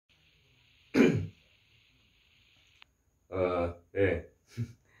Hey,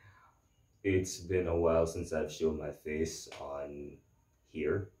 it's been a while since I've shown my face on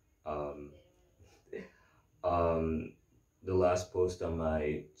here. Um, um, the last post on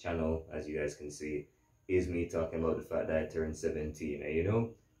my channel, as you guys can see, is me talking about the fact that I turned 17. And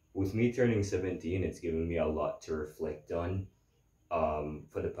with me turning 17, it's given me a lot to reflect on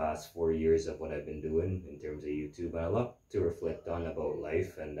for the past 4 years of what I've been doing in terms of YouTube, and a lot to reflect on about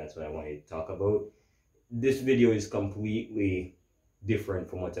life, and that's what I wanted to talk about. This video is completely different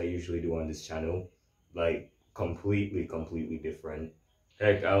from what I usually do on this channel. Like, completely different.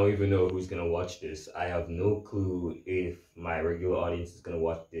 Heck, I don't even know who's gonna watch this. I have no clue if my regular audience is gonna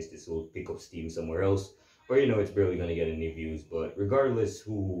watch this. This will pick up steam somewhere else. Or, it's barely gonna get any views. But regardless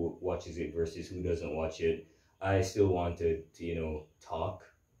who watches it versus who doesn't watch it, I still wanted to, talk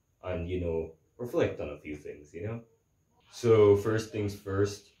and, reflect on a few things. So first things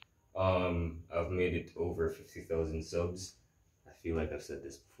first, I've made it over 50,000 subs. I feel like I've said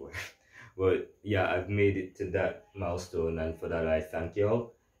this before, but yeah, I've made it to that milestone, and for that I thank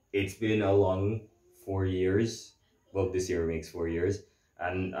y'all. It's been a long 4 years. Well, this year makes 4 years,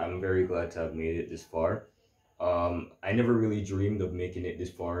 and I'm very glad to have made it this far. I never really dreamed of making it this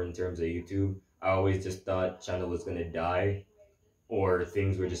far in terms of YouTube. I always just thought channel was gonna die or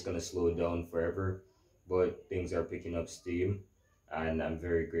things were just gonna slow down forever, but things are picking up steam, and I'm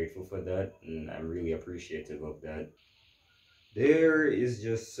very grateful for that, and I'm really appreciative of that. There is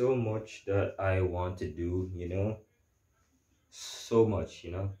just so much that I want to do, so much,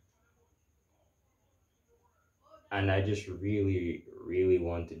 and I just really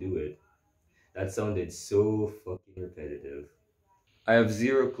want to do it. That sounded so fucking repetitive. I have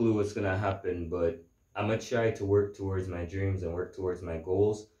zero clue what's gonna happen, but I'm gonna try to work towards my dreams and work towards my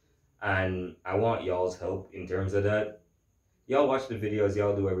goals, and I want y'all's help in terms of that. Y'all watch the videos,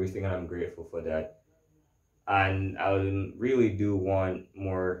 y'all do everything, and I'm grateful for that. And I really do want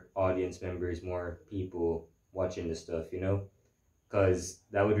more audience members, more people watching the stuff, because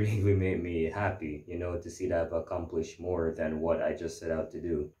that would really make me happy, to see that I've accomplished more than what I just set out to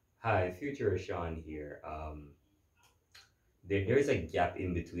do. Hi, Future Sean here. There's a gap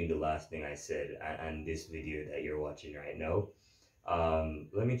in between the last thing I said and this video that you're watching right now.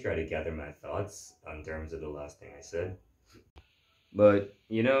 Let me try to gather my thoughts on terms of the last thing I said. But,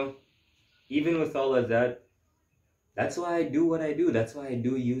 even with all of that, that's why I do what I do. That's why I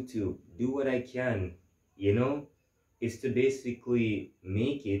do YouTube. Do what I can, you know? Is to basically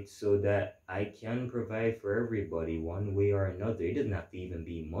make it so that I can provide for everybody one way or another. It doesn't have to even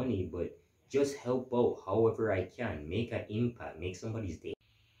be money, but just help out however I can. Make an impact. Make somebody's day.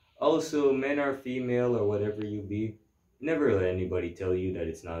 Also, men or female or whatever you be, never let anybody tell you that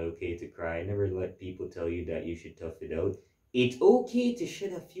it's not okay to cry. Never let people tell you that you should tough it out. It's okay to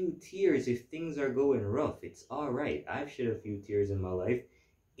shed a few tears if things are going rough. It's alright. I've shed a few tears in my life.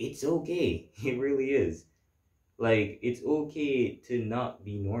 It's okay. It really is. Like, it's okay to not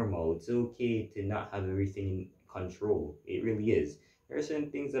be normal. It's okay to not have everything in control. It really is. There are certain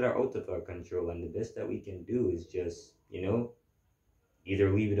things that are out of our control, and the best that we can do is just,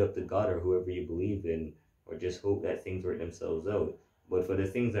 either leave it up to God or whoever you believe in, or just hope that things work themselves out. But for the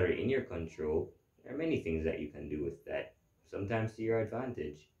things that are in your control, there are many things that you can do with that, sometimes to your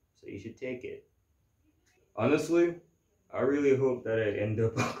advantage. So you should take it. Honestly, I really hope that I end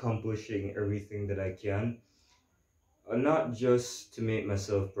up accomplishing everything that I can. Not just to make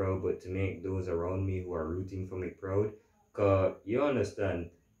myself proud, but to make those around me who are rooting for me proud. Cause you understand,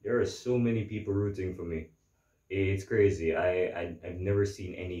 there are so many people rooting for me. It's crazy. I've never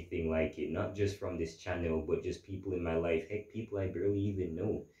seen anything like it. Not just from this channel, but just people in my life. Heck, people I barely even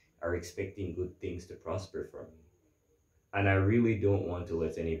know are expecting good things to prosper from me. And I really don't want to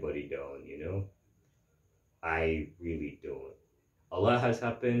let anybody down. I really don't. A lot has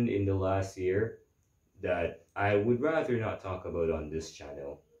happened in the last year that I would rather not talk about on this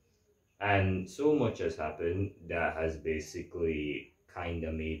channel. And so much has happened that has basically kind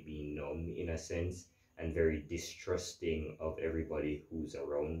of made me numb in a sense and very distrusting of everybody who's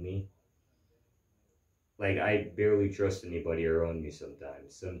around me. Like, I barely trust anybody around me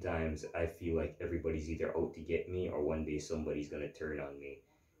sometimes. Sometimes I feel like everybody's either out to get me or one day somebody's gonna turn on me.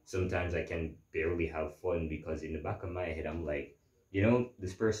 Sometimes I can barely have fun because in the back of my head I'm like,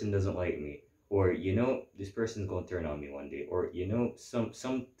 this person doesn't like me. Or, this person's gonna turn on me one day. Or,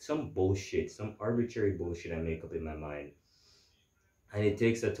 some bullshit, some arbitrary bullshit I make up in my mind. And it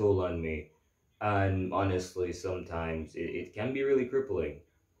takes a toll on me. And honestly, sometimes it can be really crippling.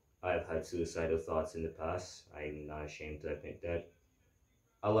 I've had suicidal thoughts in the past. I'm not ashamed to admit that.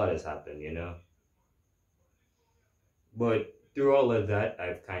 A lot has happened. But through all of that,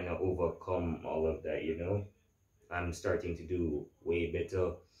 I've kind of overcome all of that. I'm starting to do way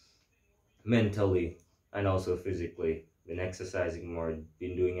better mentally and also physically. Been exercising more,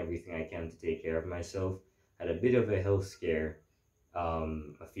 been doing everything I can to take care of myself. Had a bit of a health scare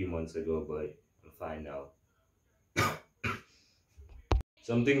a few months ago, but I'm fine now.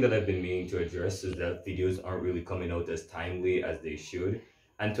 Something that I've been meaning to address is that videos aren't really coming out as timely as they should.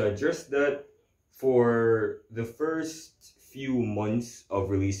 And to address that, for the first few months of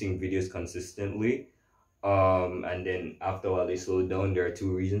releasing videos consistently, and then after a while they slowed down, there are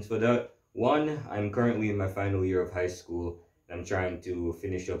two reasons for that. One, I'm currently in my final year of high school. I'm trying to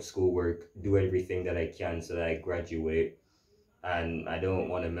finish up schoolwork, do everything that I can so that I graduate, and I don't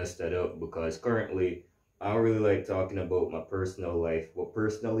want to mess that up because currently I don't really like talking about my personal life. But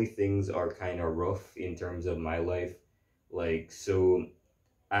personally, things are kind of rough in terms of my life. Like, so,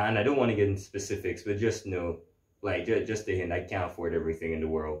 and I don't want to get into specifics, but just know, like, just a hint, I can't afford everything in the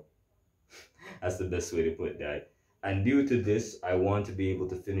world. That's the best way to put that. And due to this, I want to be able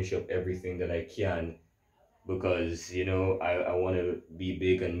to finish up everything that I can because I want to be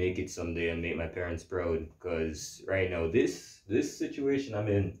big and make it someday and make my parents proud because right now this situation I'm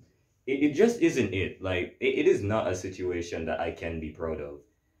in, it just isn't it. Like it is not a situation that I can be proud of,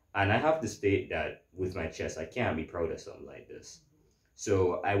 and I have to state that with my chest. I can't be proud of something like this.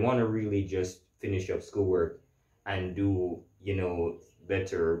 So I want to really just finish up schoolwork and do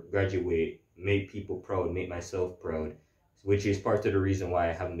better, graduate, make people proud, make myself proud, which is part of the reason why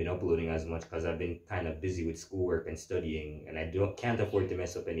I haven't been uploading as much because I've been kind of busy with schoolwork and studying, and I can't afford to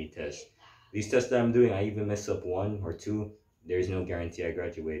mess up any tests. These tests that I'm doing, I even mess up one or two. There's no guarantee I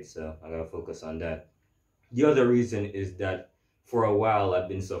graduate, so I gotta focus on that. The other reason is that for a while I've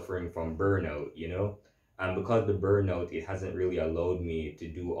been suffering from burnout, and because of the burnout, it hasn't really allowed me to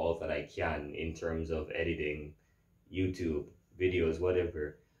do all that I can in terms of editing, YouTube, videos,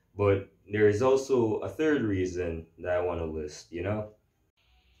 whatever. But there is also a third reason that I want to list.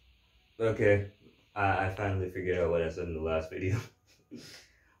 Okay, I finally figured out what I said in the last video.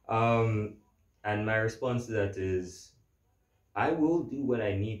 um, and my response to that is I will do what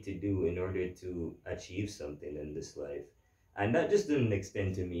I need to do in order to achieve something in this life. And that just doesn't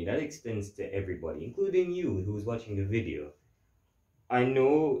extend to me, that extends to everybody, including you who's watching the video. I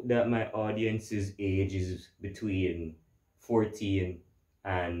know that my audience's age is between 14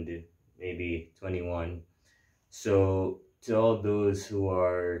 and maybe 21. So, to all those who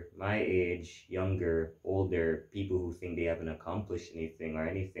are my age, younger, older, people who think they haven't accomplished anything or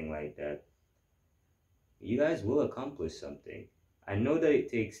anything like that, you guys will accomplish something. I know that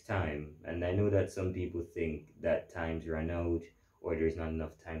it takes time, and I know that some people think that time's run out or there's not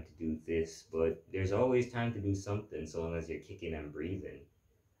enough time to do this, but there's always time to do something so long as you're kicking and breathing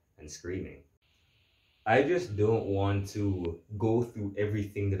and screaming. I just don't want to go through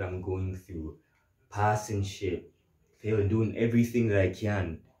everything that I'm going through, passing shit, failing, doing everything that I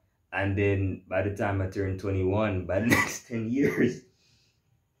can, and then by the time I turn 21, by the next 10 years,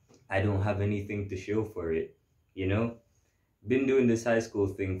 I don't have anything to show for it, you know? Been doing this high school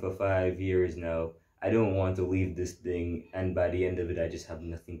thing for 5 years now. I don't want to leave this thing and by the end of it, I just have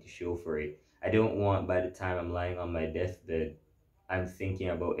nothing to show for it. I don't want by the time I'm lying on my deathbed, I'm thinking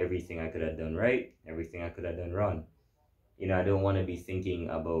about everything I could have done right, everything I could have done wrong. I don't want to be thinking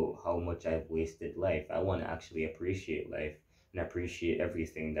about how much I've wasted life. I want to actually appreciate life and appreciate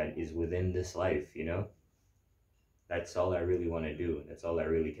everything that is within this life. That's all I really want to do. That's all I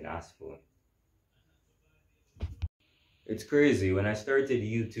really can ask for. It's crazy. When I started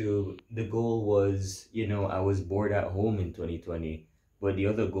YouTube, the goal was, I was bored at home in 2020. But the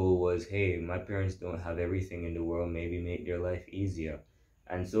other goal was, hey, my parents don't have everything in the world, maybe make their life easier.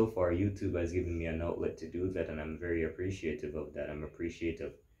 And so far, YouTube has given me an outlet to do that, and I'm very appreciative of that. I'm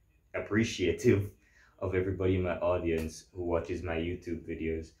appreciative of everybody in my audience who watches my YouTube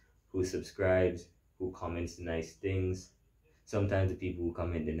videos, who subscribes, who comments nice things. Sometimes the people who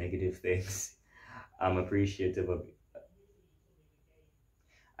comment the negative things. I'm appreciative of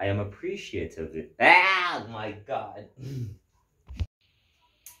I am appreciative of it. Ah, my God.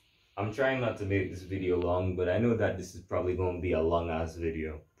 I'm trying not to make this video long, but I know that this is probably going to be a long ass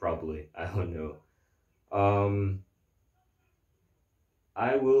video. Probably. I don't know.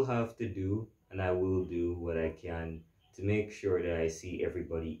 I will have to do, and I will do what I can to make sure that I see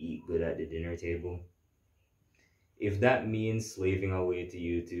everybody eat good at the dinner table. If that means slaving away to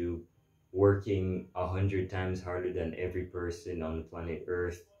YouTube, working 100 times harder than every person on the planet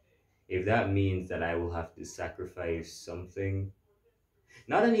Earth, if that means that I will have to sacrifice something,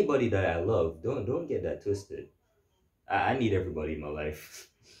 not anybody that I love, don't get that twisted. I need everybody in my life.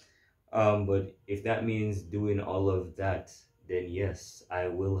 But if that means doing all of that, then yes, I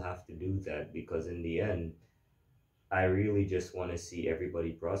will have to do that because in the end, I really just want to see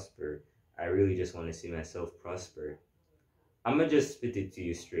everybody prosper. I really just want to see myself prosper. I'm gonna just spit it to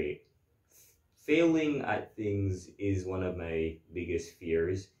you straight. Failing at things is one of my biggest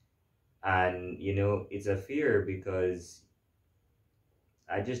fears. And, it's a fear because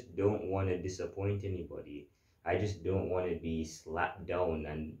I just don't want to disappoint anybody. I just don't want to be slapped down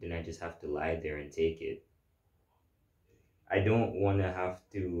and then I just have to lie there and take it. I don't want to have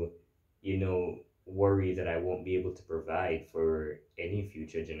to, worry that I won't be able to provide for any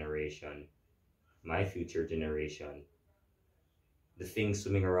future generation, my future generation, the thing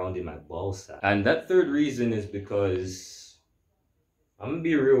swimming around in my ball sack. And that third reason is because I'm gonna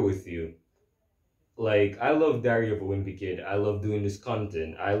be real with you. Like, I love Diary of a Wimpy Kid. I love doing this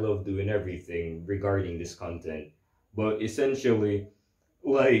content. I love doing everything regarding this content. But essentially,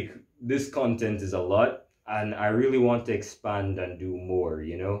 like, this content is a lot, and I really want to expand and do more.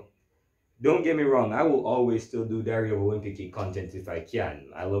 Don't get me wrong, I will always still do Diary of a Wimpy Kid content if I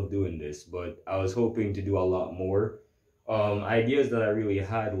can. I love doing this, but I was hoping to do a lot more. Ideas that I really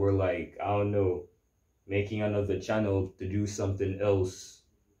had were like, I don't know, making another channel to do something else.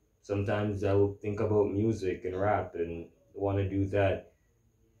 Sometimes I'll think about music and rap and want to do that.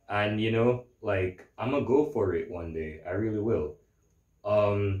 And like, I'm gonna go for it one day. I really will.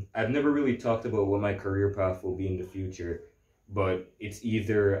 I've never really talked about what my career path will be in the future, but it's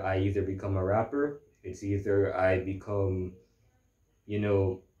either I either become a rapper, it's either I become, you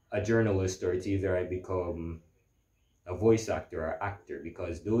know, a journalist, or it's either I become a voice actor or actor,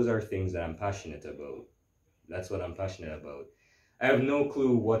 because those are things that I'm passionate about. That's what I'm passionate about. I have no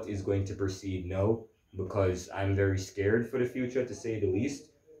clue what is going to proceed now because I'm very scared for the future, to say the least.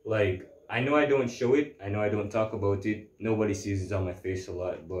 Like, I know I don't show it, I know I don't talk about it, nobody sees it on my face a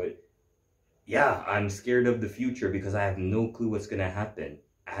lot, but yeah, I'm scared of the future because I have no clue what's gonna happen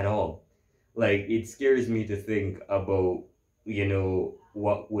at all. Like, it scares me to think about,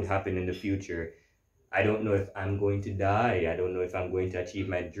 what would happen in the future. I don't know if I'm going to die. I don't know if I'm going to achieve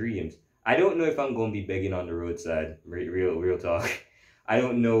my dreams. I don't know if I'm going to be begging on the roadside. Real talk. I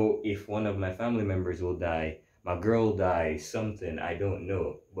don't know if one of my family members will die, my girl die, something. I don't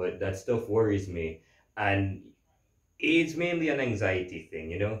know. But that stuff worries me. And it's mainly an anxiety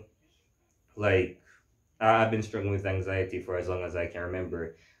thing. Like, I've been struggling with anxiety for as long as I can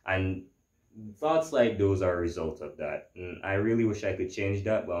remember. And thoughts like those are a result of that. And I really wish I could change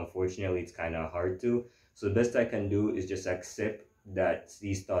that, but unfortunately, it's kind of hard to. So the best I can do is just accept that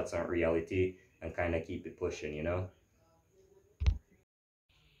these thoughts aren't reality and kind of keep it pushing.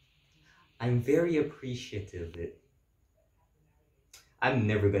 I'm very appreciative. I'm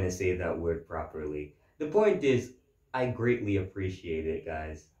never going to say that word properly. The point is, I greatly appreciate it,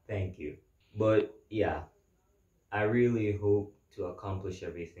 guys. Thank you. But yeah, I really hope to accomplish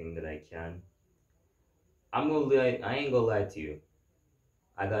everything that I can. I ain't gonna lie to you.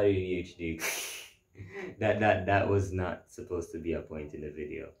 I got ADHD. that was not supposed to be a point in the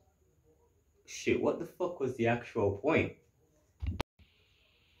video. Shit, what the fuck was the actual point?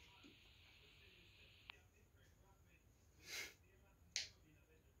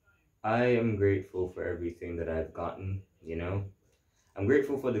 I am grateful for everything that I've gotten. I'm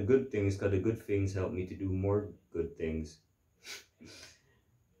grateful for the good things because the good things help me to do more good things.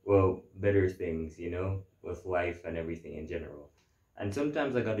 Well, better things, with life and everything in general. And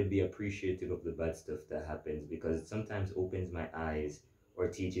sometimes I gotta be appreciative of the bad stuff that happens because it sometimes opens my eyes or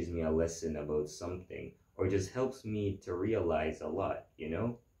teaches me a lesson about something or just helps me to realize a lot.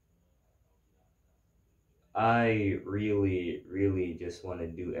 I really, really just want to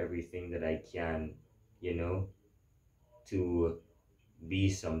do everything that I can, to be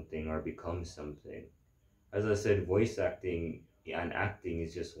something or become something. As I said, voice acting and acting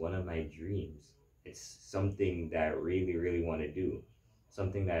is just one of my dreams. It's something that I really, really want to do.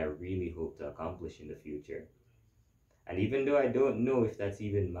 Something that I really hope to accomplish in the future. And even though I don't know if that's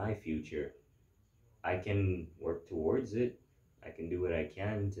even my future, I can work towards it. I can do what I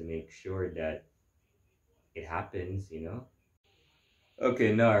can to make sure that it happens.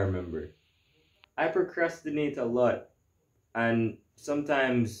 Okay, now I remember. I procrastinate a lot, and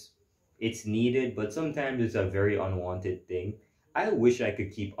sometimes it's needed, but sometimes it's a very unwanted thing. I wish I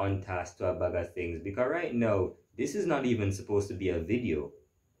could keep on task to a bag of things because right now, this is not even supposed to be a video.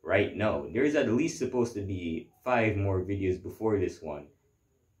 Right now, there's at least supposed to be 5 more videos before this one,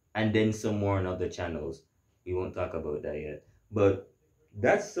 and then some more on other channels. We won't talk about that yet, but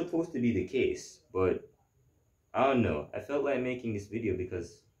that's supposed to be the case. But I don't know. I felt like making this video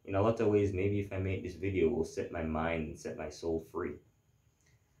because in a lot of ways, maybe if I make this video, it will set my mind and set my soul free.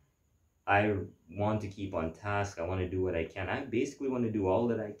 I want to keep on task. I want to do what I can. I basically want to do all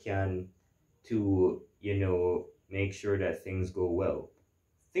that I can to, make sure that things go well.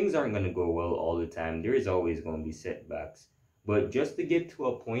 Things aren't going to go well all the time. There is always going to be setbacks. But just to get to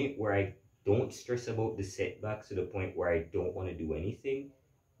a point where I don't stress about the setbacks to the point where I don't want to do anything,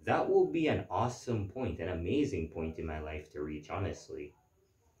 that will be an awesome point, an amazing point in my life to reach, honestly.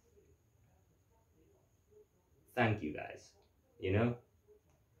 Thank you guys. You know?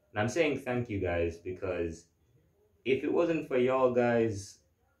 And I'm saying thank you guys because if it wasn't for y'all guys,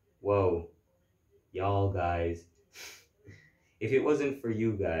 whoa, y'all guys, if it wasn't for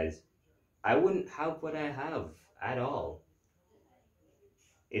you guys, I wouldn't have what I have at all.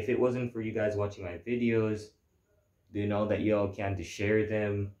 If it wasn't for you guys watching my videos, doing all that y'all can to share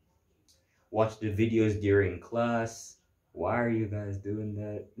them, watch the videos during class. Why are you guys doing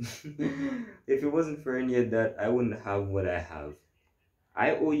that? If it wasn't for any of that, I wouldn't have what I have.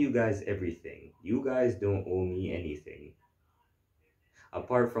 I owe you guys everything. You guys don't owe me anything.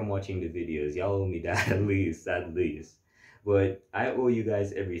 Apart from watching the videos, y'all owe me that at least. But I owe you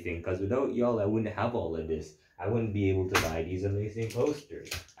guys everything because without y'all, I wouldn't have all of this. I wouldn't be able to buy these amazing posters.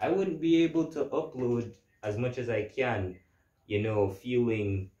 I wouldn't be able to upload as much as I can,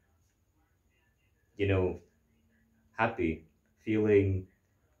 feeling, happy, feeling,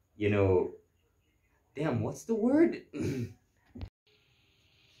 you know, damn, what's the word?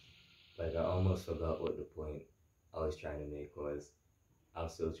 Like, I almost forgot what the point I was trying to make was. I'm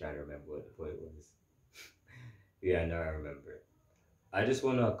still trying to remember what the point was. Yeah, now I remember. I just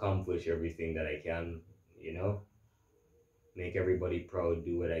want to accomplish everything that I can, make everybody proud,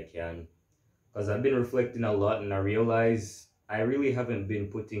 do what I can. Because I've been reflecting a lot and I realize I really haven't been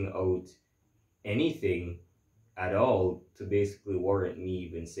putting out anything at all to basically warrant me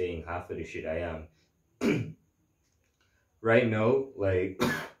even saying half of the shit I am. Right now, like,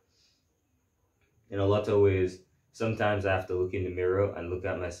 in a lot of ways, sometimes I have to look in the mirror and look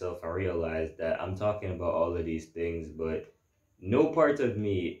at myself and realize that I'm talking about all of these things, but no part of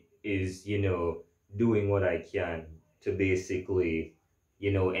me is, doing what I can to basically,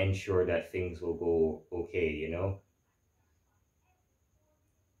 ensure that things will go okay.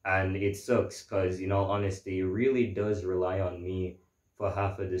 And it sucks because, in all honesty, it really does rely on me for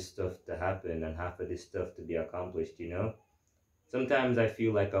half of this stuff to happen and half of this stuff to be accomplished. Sometimes I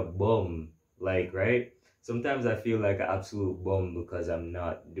feel like a bum, like, right? Sometimes I feel like an absolute bum because I'm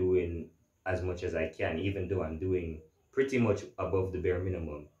not doing as much as I can, even though I'm doing pretty much above the bare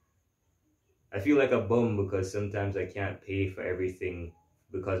minimum. I feel like a bum because sometimes I can't pay for everything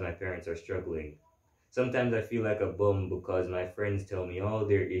because my parents are struggling. Sometimes I feel like a bum because my friends tell me all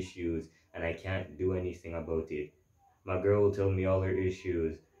their issues and I can't do anything about it. My girl will tell me all her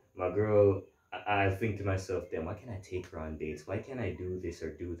issues. My girl, I think to myself, damn, why can't I take her on dates? Why can't I do this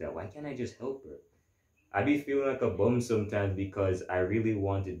or do that? Why can't I just help her? I be feeling like a bum sometimes because I really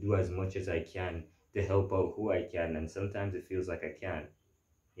want to do as much as I can to help out who I can, and sometimes it feels like I can't,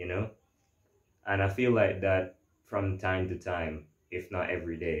 you know? And I feel like that from time to time, if not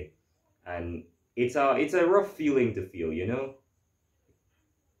every day. And it's a rough feeling to feel.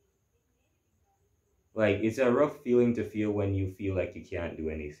 Like, it's a rough feeling to feel when you feel like you can't do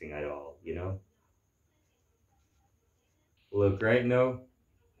anything at all. Look, right now,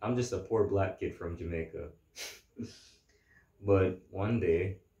 I'm just a poor black kid from Jamaica. But one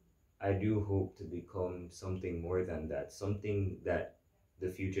day, I do hope to become something more than that, something that the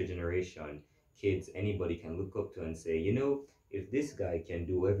future generation, kids, anybody can look up to and say, if this guy can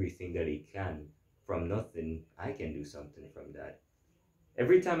do everything that he can from nothing, I can do something from that.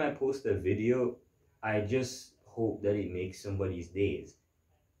 Every time I post a video, I just hope that it makes somebody's days.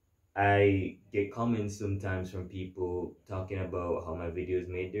 I get comments sometimes from people talking about how my videos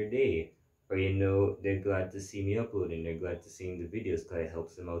made their day. Or, they're glad to see me uploading, they're glad to see the videos because it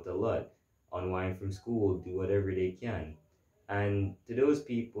helps them out a lot. Unwind from school, do whatever they can. And to those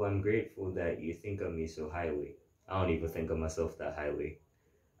people, I'm grateful that you think of me so highly. I don't even think of myself that highly.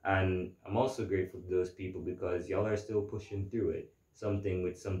 And I'm also grateful to those people because y'all are still pushing through it. Something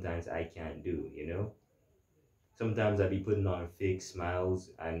which sometimes I can't do. Sometimes I be putting on fake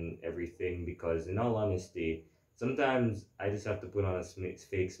smiles and everything because, in all honesty, sometimes I just have to put on a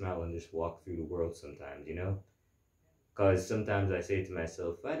fake smile and just walk through the world sometimes. Because sometimes I say to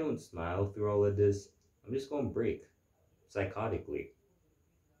myself, if I don't smile through all of this, I'm just going to break psychotically.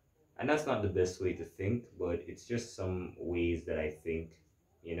 And that's not the best way to think, but it's just some ways that I think.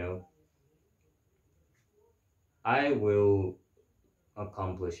 I will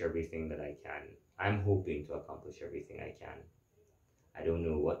accomplish everything that I can. I'm hoping to accomplish everything I can. I don't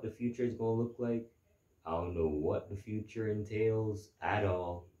know what the future is going to look like. I don't know what the future entails at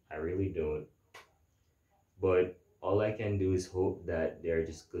all. I really don't. But all I can do is hope that there are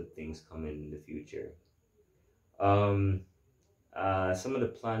just good things coming in the future. Um, some of the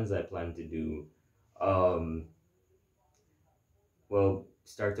plans I plan to do, um, well,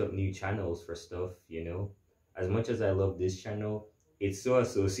 start up new channels for stuff, you know. As much as I love this channel, it's so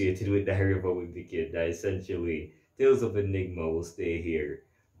associated with Diary of a Wimpy Kid that essentially Tales of Enigma will stay here.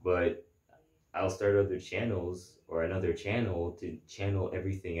 But I'll start other channels or another channel to channel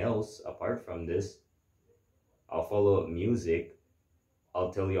everything else apart from this. I'll follow up music.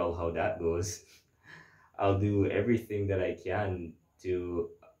 I'll tell you all how that goes. I'll do everything that I can to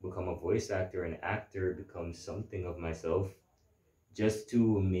become a voice actor and actor, become something of myself, just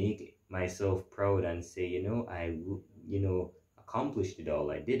to make myself proud and say, accomplished it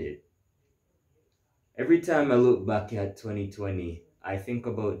all. I did it. Every time I look back at 2020, I think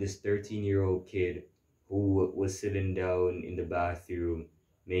about this 13-year-old kid who was sitting down in the bathroom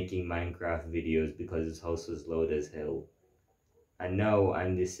making Minecraft videos because his house was loud as hell. And now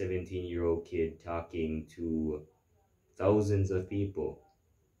I'm this 17-year-old kid talking to thousands of people.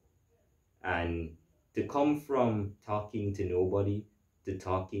 And to come from talking to nobody to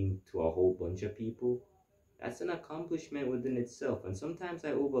talking to a whole bunch of people, that's an accomplishment within itself. And sometimes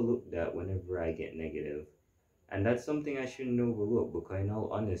I overlook that whenever I get negative. And that's something I shouldn't overlook because, in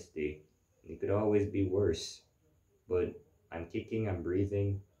all honesty, it could always be worse. But I'm kicking, I'm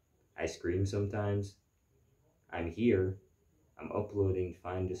breathing, I scream sometimes, I'm here, I'm uploading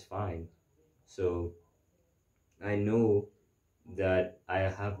fine, just fine. So I know that I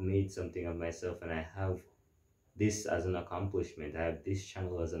have made something of myself and I have this as an accomplishment. I have this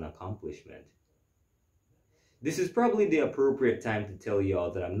channel as an accomplishment. This is probably the appropriate time to tell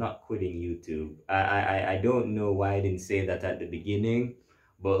y'all that I'm not quitting YouTube. I don't know why I didn't say that at the beginning,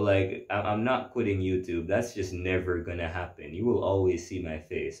 but like, I'm not quitting YouTube. That's just never gonna happen. You will always see my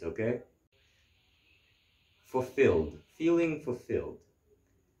face, okay? Fulfilled. Feeling fulfilled.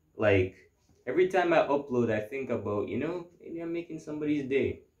 Like, every time I upload, I think about, maybe I'm making somebody's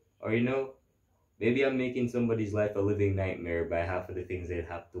day. Or, maybe I'm making somebody's life a living nightmare by half of the things they'd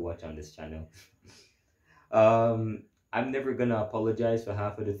have to watch on this channel. I'm never gonna apologize for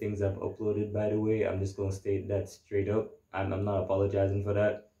half of the things I've uploaded, by the way. I'm just gonna state that straight up. I'm not apologizing for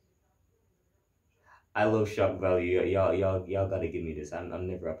that. I love shock value. Y'all gotta give me this. I'm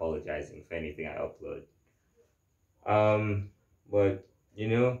never apologizing for anything I upload. But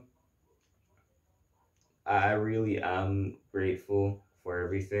I really am grateful for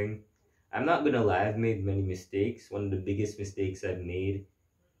everything. I'm not gonna lie, I've made many mistakes. One of the biggest mistakes I've made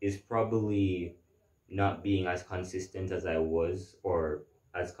is probably not being as consistent as I was, or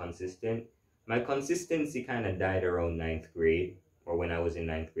as consistent. My consistency kind of died around ninth grade, or when I was in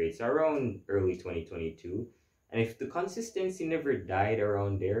ninth grade, so around early 2022. And if the consistency never died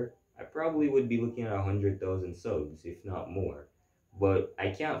around there, I probably would be looking at 100,000 subs, if not more. But I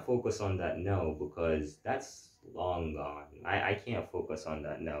can't focus on that now because that's long gone. I can't focus on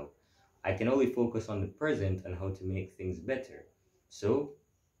that now. I can only focus on the present and how to make things better. So,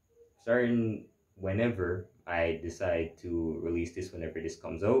 starting whenever I decide to release this, whenever this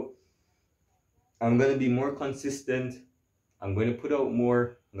comes out, I'm going to be more consistent. I'm going to put out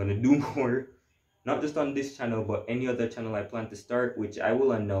more. I'm going to do more. Not just on this channel, but any other channel I plan to start, which I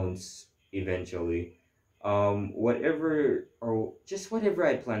will announce eventually. Whatever, or just whatever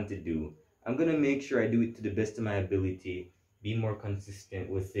I plan to do, I'm going to make sure I do it to the best of my ability. Be more consistent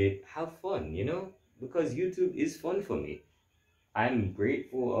with it. Have fun, because YouTube is fun for me. I'm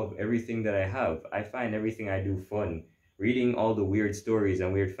grateful of everything that I have. I find everything I do fun. Reading all the weird stories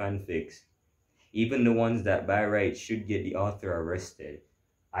and weird fanfics, even the ones that by right should get the author arrested.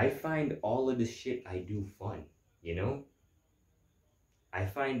 I find all of the shit I do fun, I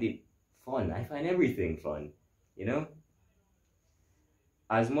find it fun. I find everything fun,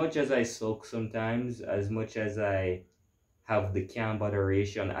 As much as I sulk sometimes, as much as I have the camp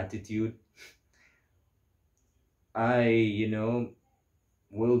adoration attitude, I,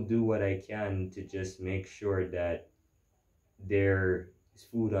 will do what I can to just make sure that there is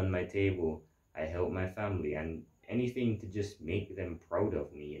food on my table. I help my family and anything to just make them proud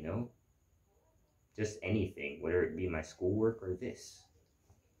of me, Just anything, whether it be my schoolwork or this.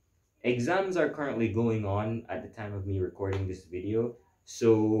 Exams are currently going on at the time of me recording this video,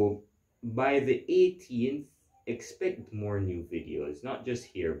 so by the 18th, expect more new videos, not just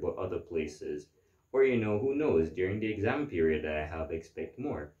here, but other places. Or, who knows, during the exam period that I have, expect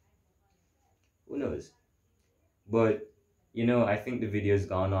more. Who knows? But, I think the video's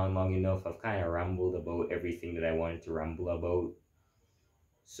gone on long enough. I've kind of rambled about everything that I wanted to ramble about.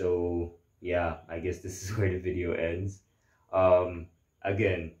 So, yeah, I guess this is where the video ends.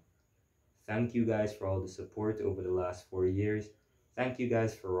 Again, thank you guys for all the support over the last 4 years. Thank you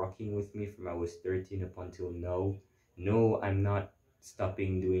guys for rocking with me from I was 13 up until now. No, I'm not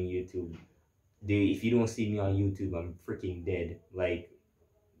stopping doing YouTube. If you don't see me on YouTube, I'm freaking dead. Like,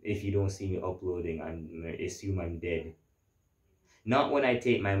 if you don't see me uploading, assume I'm dead. Not when I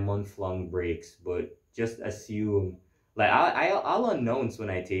take my month-long breaks, but just assume. Like, I'll announce when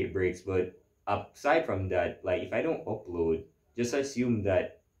I take breaks, but aside from that, like, if I don't upload, just assume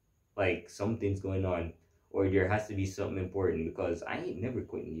that, like, something's going on, or there has to be something important, because I ain't never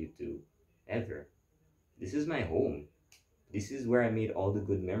quitting YouTube, ever. This is my home. This is where I made all the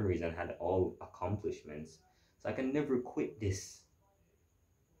good memories and had all accomplishments. So I can never quit this.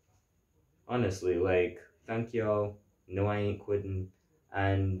 Honestly, like, thank y'all. No, I ain't quitting.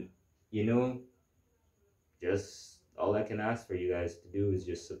 And, you know, just all I can ask for you guys to do is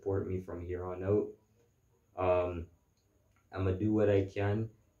just support me from here on out. Um, I'm gonna do what I can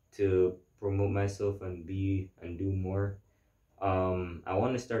to promote myself and do more. I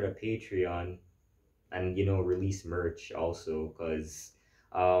want to start a Patreon and release merch also, because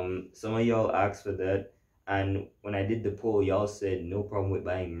some of y'all asked for that, and when I did the poll, y'all said no problem with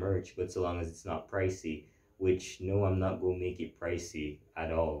buying merch, but so long as it's not pricey. Which, no, I'm not gonna make it pricey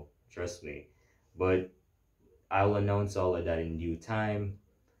at all, trust me. But I'll announce all of that in due time.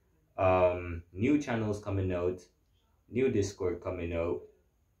 New channels coming out, new Discord coming out.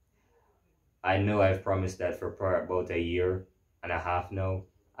 I know I've promised that for about a year and a half now.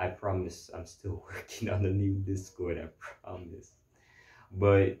 I promise I'm still working on a new Discord, I promise.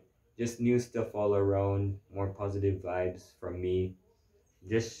 But just new stuff all around, more positive vibes from me.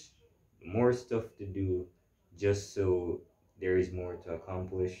 Just more stuff to do, just so there is more to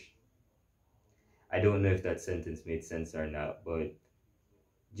accomplish. I don't know if that sentence made sense or not, but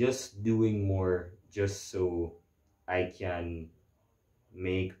just doing more just so I can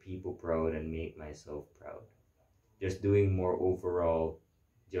make people proud and make myself proud. Just doing more overall,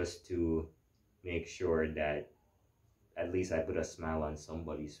 just to make sure that at least I put a smile on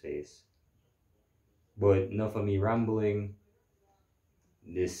somebody's face. But enough of me rambling.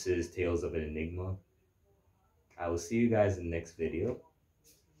 This is Tales of an Enigma. I will see you guys in the next video.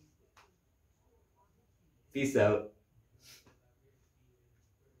 Peace out.